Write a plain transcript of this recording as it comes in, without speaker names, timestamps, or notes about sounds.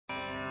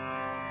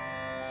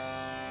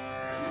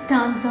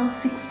Stanza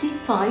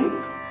 65,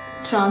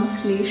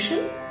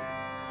 translation.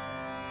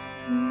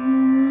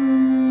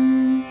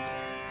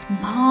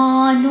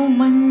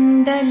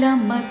 Bhanumandala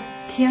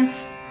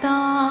madhyastha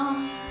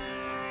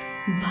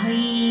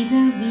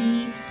Bhairavi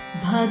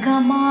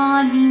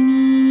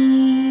Bhagamalini.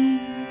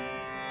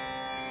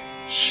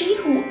 She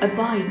who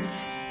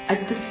abides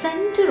at the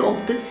center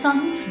of the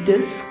sun's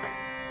disk,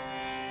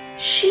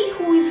 she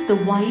who is the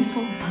wife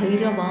of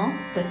Bhairava,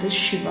 that is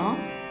Shiva,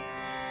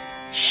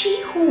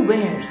 she who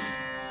wears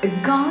a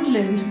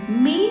garland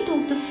made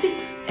of the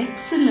 6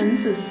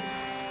 excellences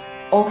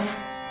of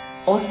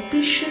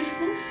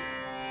auspiciousness,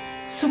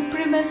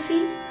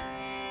 supremacy,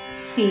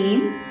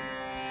 fame,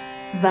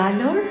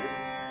 valor,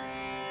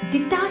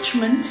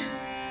 detachment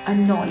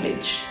and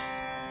knowledge.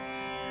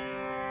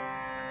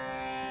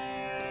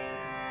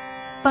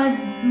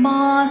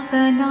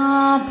 Padmasana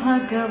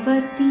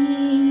Bhagavati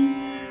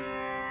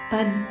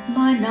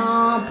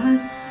Padmanabha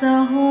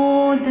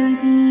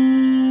Sahodari.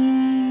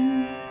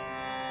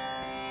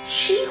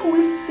 She who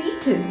is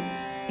seated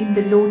in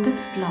the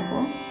lotus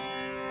flower,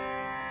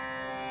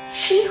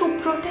 she who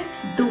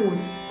protects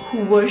those who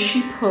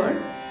worship her,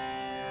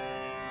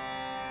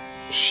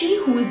 she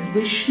who is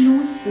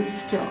Vishnu's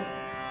sister,